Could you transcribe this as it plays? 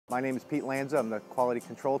My name is Pete Lanza. I'm the Quality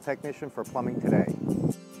Control Technician for Plumbing Today.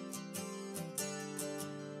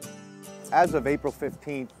 As of April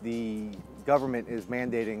 15th, the government is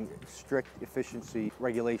mandating strict efficiency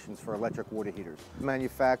regulations for electric water heaters.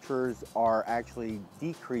 Manufacturers are actually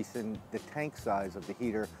decreasing the tank size of the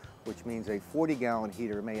heater, which means a 40-gallon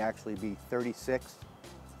heater may actually be 36,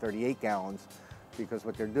 38 gallons, because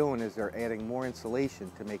what they're doing is they're adding more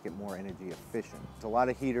insulation to make it more energy efficient. A lot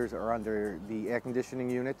of heaters are under the air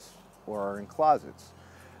conditioning units or are in closets.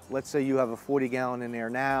 Let's say you have a 40-gallon in there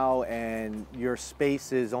now and your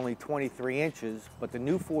space is only 23 inches, but the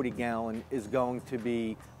new 40-gallon is going to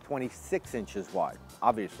be 26 inches wide.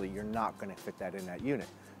 Obviously, you're not going to fit that in that unit.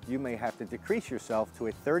 You may have to decrease yourself to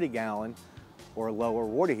a 30-gallon or lower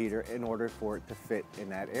water heater in order for it to fit in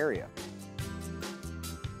that area.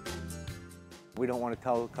 We don't want to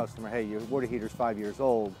tell the customer, hey, your water heater's 5 years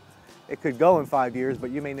old. It could go in 5 years, but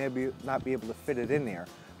you may not be able to fit it in there.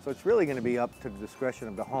 So it's really going to be up to the discretion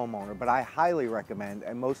of the homeowner, but I highly recommend,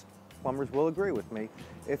 and most plumbers will agree with me,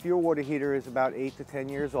 if your water heater is about 8 to 10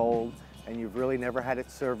 years old and you've really never had it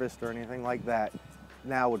serviced or anything like that,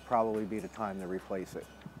 now would probably be the time to replace it.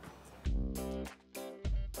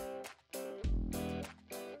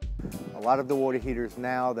 A lot of the water heaters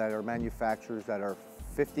now that are manufacturers that are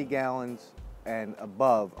 50 gallons and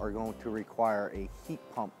above are going to require a heat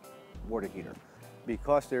pump water heater.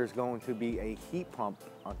 Because there's going to be a heat pump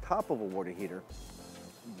on top of a water heater,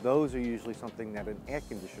 those are usually something that an air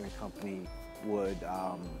conditioning company would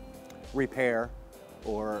repair,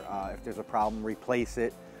 or if there's a problem, replace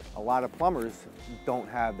it. A lot of plumbers don't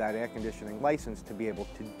have that air conditioning license to be able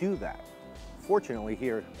to do that. Fortunately,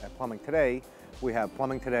 here at Plumbing Today, we have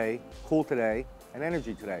Plumbing Today, Cool Today, and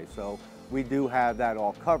Energy Today. So we do have that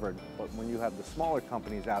all covered, but when you have the smaller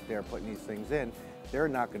companies out there putting these things in, they're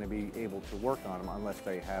not going to be able to work on them unless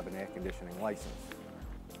they have an air conditioning license.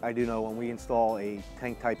 I do know when we install a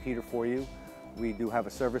tank type heater for you, we do have a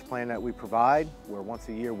service plan that we provide where once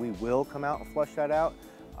a year we will come out and flush that out.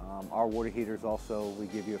 Our water heaters also, we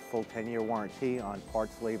give you a full 10-year warranty on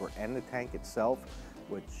parts, labor, and the tank itself,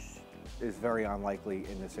 which is very unlikely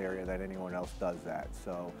in this area that anyone else does that.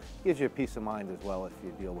 So it gives you a peace of mind as well if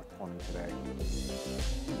you deal with Plumbing Today.